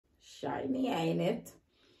Shiny, ain't it?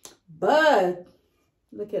 But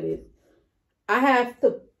look at it. I have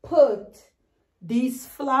to put these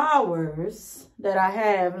flowers that I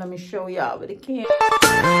have. Let me show y'all with the camera.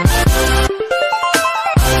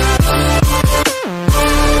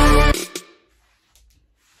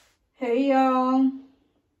 Hey, y'all.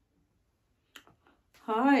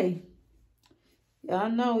 Hi. Y'all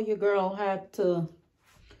know your girl had to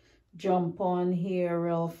jump on here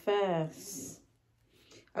real fast.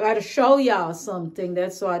 I gotta show y'all something.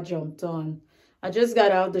 That's why I jumped on. I just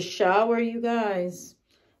got out the shower, you guys.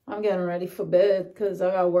 I'm getting ready for bed because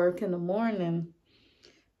I got work in the morning.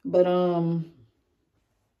 But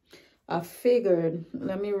I figured,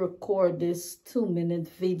 let me record this 2-minute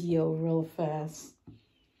video real fast.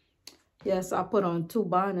 Yes, I put on 2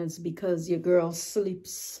 bonnets because your girl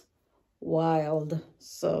sleeps wild.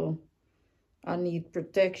 So I need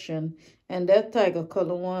protection. And that tiger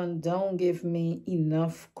color one don't give me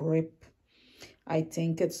enough grip. I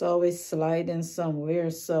think it's always sliding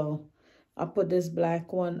somewhere. So I put this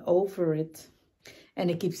black one over it. And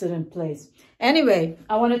it keeps it in place. Anyway,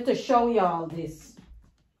 I wanted to show y'all this.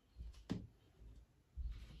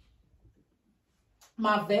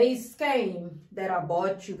 My vase came that I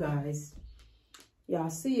bought, you guys. Y'all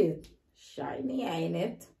see it? Shiny, ain't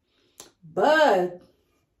it? But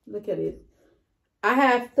look at it. I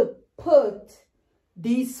have to put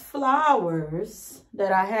these flowers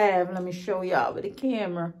that I have, let me show y'all with the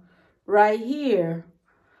camera, right here,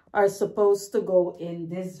 are supposed to go in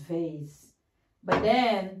this vase. But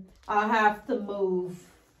then I have to move,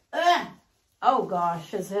 oh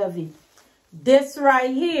gosh, it's heavy. This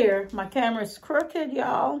right here, my camera's crooked,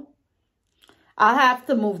 y'all. I have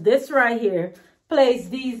to move this right here, place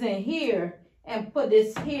these in here, and put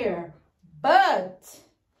this here. But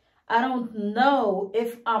I don't know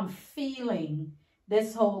if I'm feeling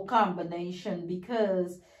this whole combination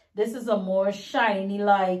because this is a more shiny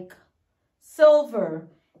like silver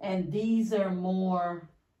and these are more,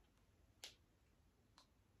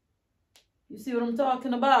 you see what I'm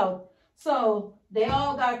talking about? So they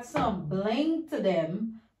all got some bling to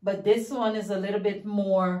them, but this one is a little bit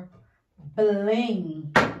more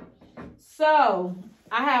bling. So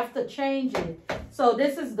I have to change it. So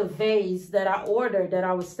this is the vase that I ordered that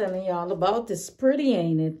I was telling y'all about. It's pretty,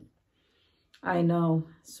 ain't it? I know.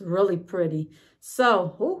 It's really pretty.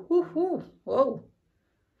 So, whoa.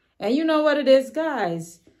 And you know what it is,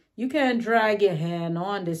 guys? You can't drag your hand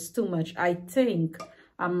on this too much. I think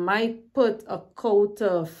I might put a coat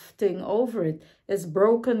of thing over it. It's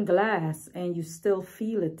broken glass and you still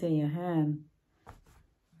feel it in your hand.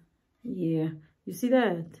 Yeah. You see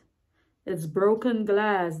that? It's broken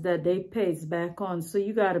glass that they paste back on. So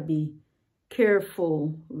you got to be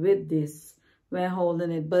careful with this when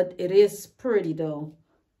holding it. But it is pretty though.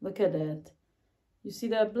 Look at that. You see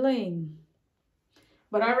that bling?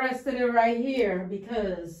 But I rested it right here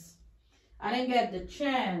because I didn't get the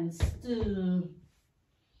chance to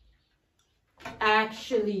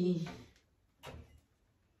actually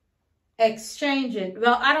exchange it.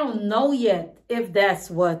 Well, I don't know yet if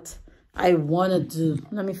that's what I want to do.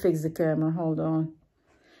 Let me fix the camera. Hold on.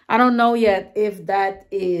 I don't know yet if that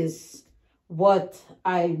is what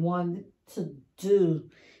I want to do.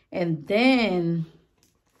 And then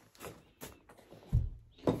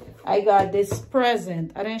I got this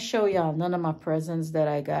present. I didn't show y'all none of my presents that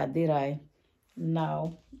I got, did I?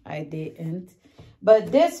 No, I didn't.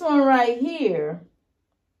 But this one right here,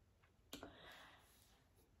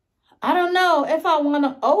 I don't know if I want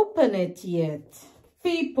to open it yet.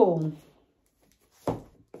 People,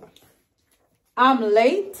 I'm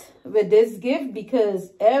late with this gift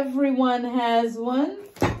because everyone has one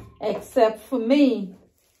except for me.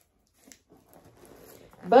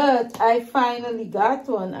 But I finally got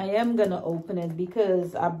one. I am going to open it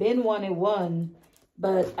because I've been wanting one,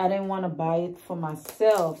 but I didn't want to buy it for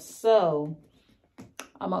myself. So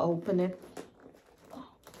I'm going to open it.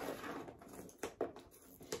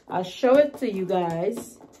 I'll show it to you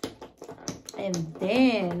guys. And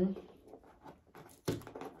then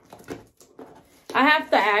I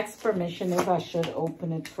have to ask permission if I should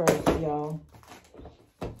open it first, y'all.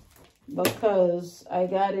 Because I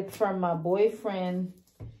got it from my boyfriend.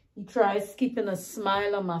 He tries keeping a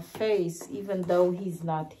smile on my face even though he's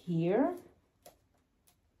not here.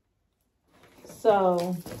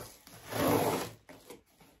 So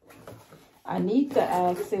I need to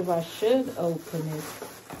ask if I should open it.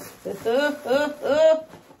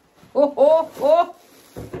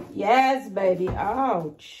 Yes, baby.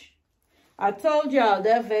 Ouch. I told y'all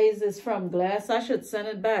that vase is from glass. I should send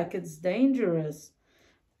it back. It's dangerous.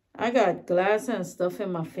 I got glass and stuff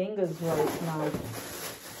in my fingers right now.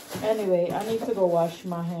 Anyway, I need to go wash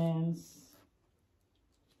my hands.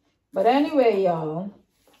 But anyway, y'all,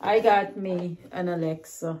 I got me an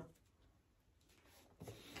Alexa.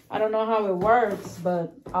 I don't know how it works,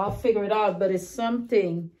 but I'll figure it out. But it's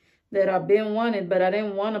something that I've been wanting, but I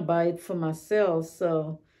didn't want to buy it for myself.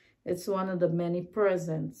 So it's one of the many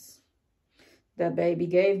presents that baby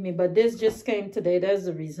gave me. But this just came today. That's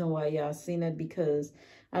the reason why y'all seen it, because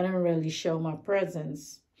I didn't really show my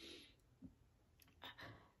presents.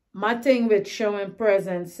 My thing with showing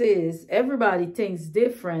presents is everybody thinks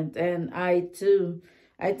different, and I too.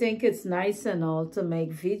 I think it's nice and all to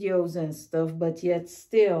make videos and stuff, but yet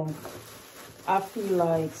still, I feel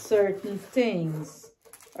like certain things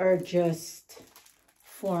are just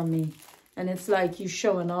for me. And it's like you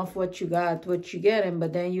showing off what you got, what you getting,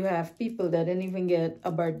 but then you have people that didn't even get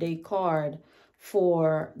a birthday card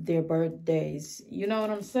for their birthdays. You know what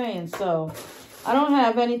I'm saying? So I don't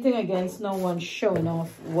have anything against no one showing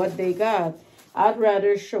off what they got. I'd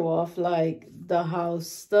rather show off like the house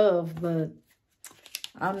stuff, but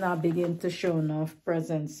I'm not big into showing off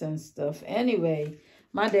presents and stuff. Anyway,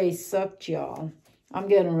 my day sucked, y'all. I'm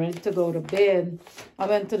getting ready to go to bed. I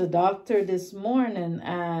went to the doctor this morning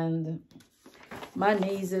and my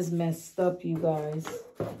knees is messed up, you guys.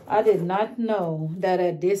 I did not know that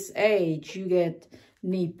at this age you get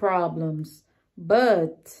knee problems.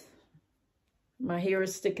 But my hair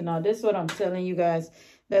is sticking out. This is what I'm telling you guys.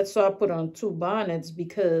 That's why I put on 2 bonnets,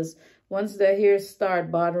 because once the hair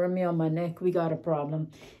start bothering me on my neck, we got a problem.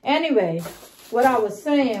 Anyway, what I was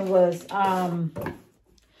saying was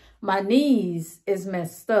my knees is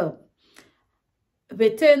messed up.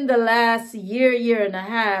 Within the last year and a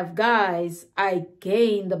half, guys, I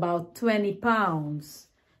gained about 20 pounds,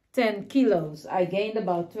 10 kilos. I gained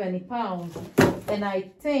about 20 pounds. And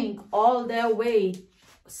I think all that weight,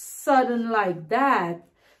 sudden like that,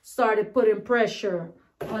 started putting pressure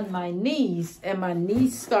on my knees, and my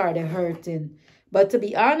knees started hurting. But to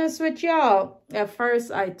be honest with y'all, at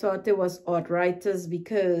first I thought it was arthritis,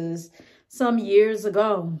 because some years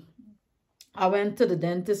ago I went to the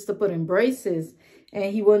dentist to put in braces,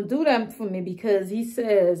 and he wouldn't do them for me because he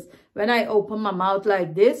says when I open my mouth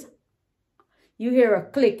like this, you hear a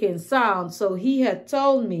clicking sound. So he had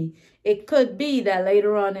told me it could be that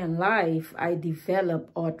later on in life I develop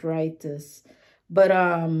arthritis. But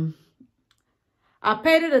I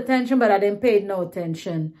paid it attention, but I didn't pay no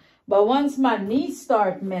attention. But once my knees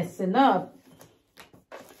start messing up,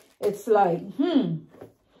 it's like,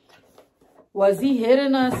 was he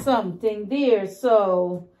hitting us something there?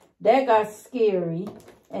 So that got scary.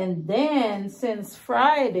 And then since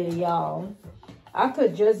Friday, y'all, I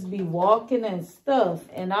could just be walking and stuff,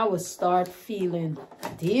 and I would start feeling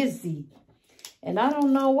dizzy. And I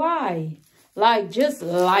don't know why. Like just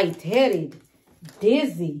lightheaded,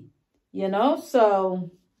 dizzy. You know,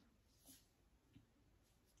 so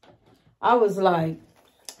I was like,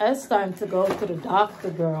 it's time to go to the doctor,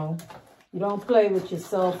 girl. You don't play with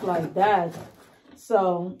yourself like that.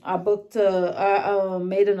 So I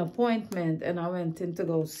made an appointment, and I went in to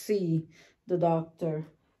go see the doctor.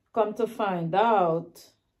 Come to find out,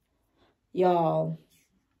 y'all,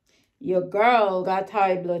 your girl got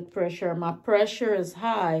high blood pressure. My pressure is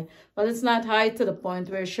high, but it's not high to the point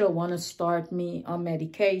where she'll want to start me on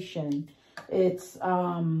medication. It's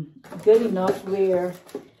good enough where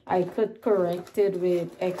I could correct it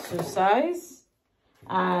with exercise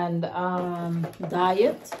and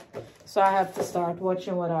diet. So I have to start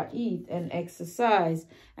watching what I eat and exercise.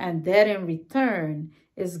 And that in return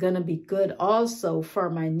is going to be good also for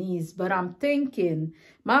my knees. But I'm thinking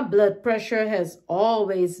my blood pressure has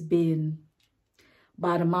always been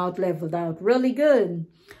bottom out, leveled out, really good.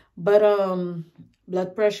 But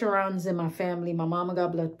blood pressure runs in my family. My mama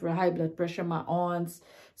got high blood pressure, my aunts.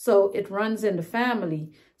 So it runs in the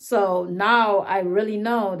family. So now I really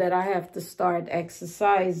know that I have to start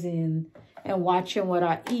exercising and watching what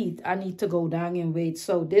I eat. I need to go down in weight.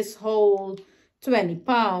 So this whole 20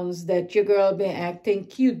 pounds that your girl been acting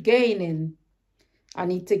cute gaining, I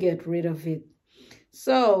need to get rid of it.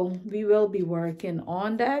 So we will be working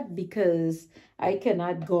on that, because I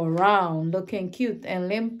cannot go around looking cute and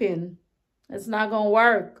limping. It's not going to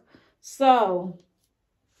work. So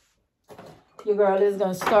your girl is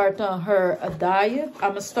going to start on a diet. I'm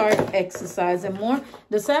going to start exercising more.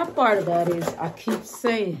 The sad part of that is I keep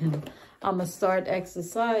saying I'm going to start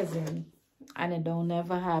exercising, and it don't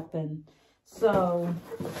ever happen. So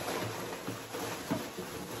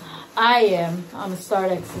I'm going to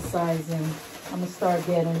start exercising. I'm going to start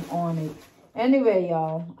getting on it. Anyway,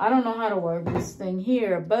 y'all, I don't know how to work this thing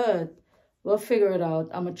here, but we'll figure it out.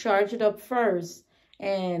 I'm going to charge it up first,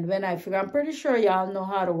 And when I figure, I'm pretty sure y'all know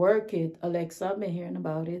how to work it. Alexa, I've been hearing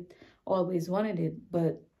about it. Always wanted it.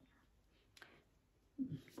 But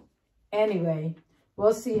anyway,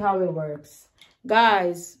 we'll see how it works.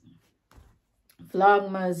 Guys,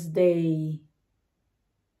 Vlogmas Day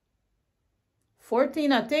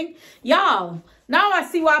 14, I think. Y'all, now I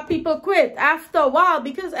see why people quit after a while.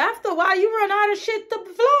 Because after a while, you run out of shit to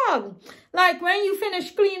vlog. Like when you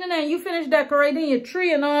finish cleaning and you finish decorating your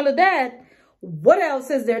tree and all of that, what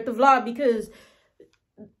else is there to vlog? Because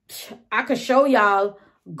I could show y'all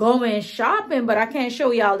going shopping, but I can't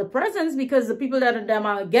show y'all the presents because the people that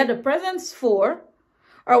I get the presents for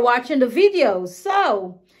are watching the videos.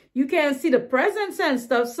 So you can't see the presents and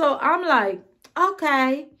stuff. So I'm like,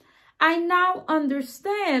 okay, I now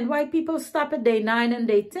understand why people stop at day 9 and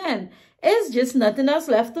day 10. It's just nothing else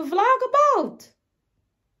left to vlog about.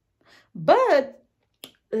 But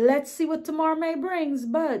let's see what tomorrow may brings.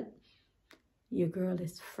 But your girl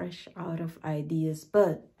is fresh out of ideas.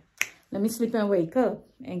 But let me sleep and wake up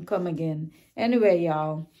and come again. Anyway,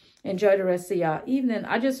 y'all, enjoy the rest of y'all evening.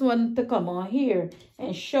 I just wanted to come on here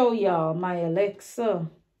and show y'all my Alexa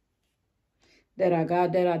that I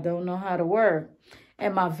got that I don't know how to work.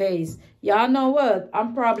 And my vase. Y'all know what?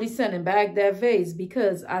 I'm probably sending back that vase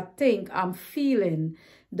because I think I'm feeling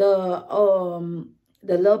the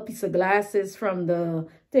little piece of glasses from the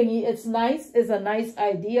thingy. It's nice. It's a nice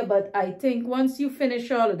idea. But I think once you finish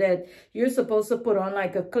all of that, you're supposed to put on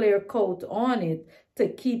like a clear coat on it to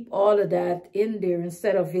keep all of that in there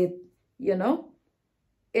instead of it, you know,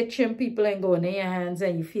 itching people and going in your hands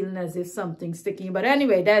and you feeling as if something's sticking. But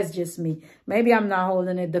anyway, that's just me. Maybe I'm not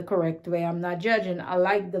holding it the correct way. I'm not judging. I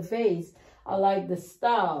like the vase. I like the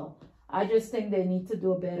style. I just think they need to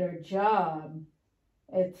do a better job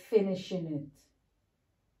at finishing it.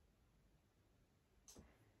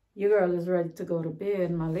 Your girl is ready to go to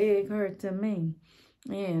bed. My leg hurting me.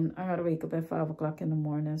 And I gotta wake up at 5 o'clock in the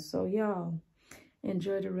morning. So y'all,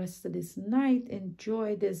 enjoy the rest of this night.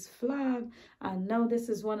 Enjoy this vlog. I know this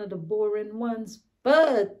is one of the boring ones,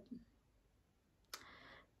 but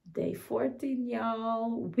day 14,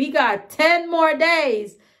 y'all. We got 10 more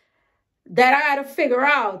days that I gotta figure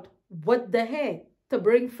out what the heck to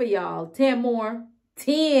bring for y'all. 10 more.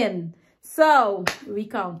 10. So we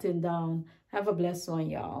counting down. Have a blessed one,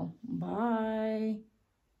 y'all. Bye.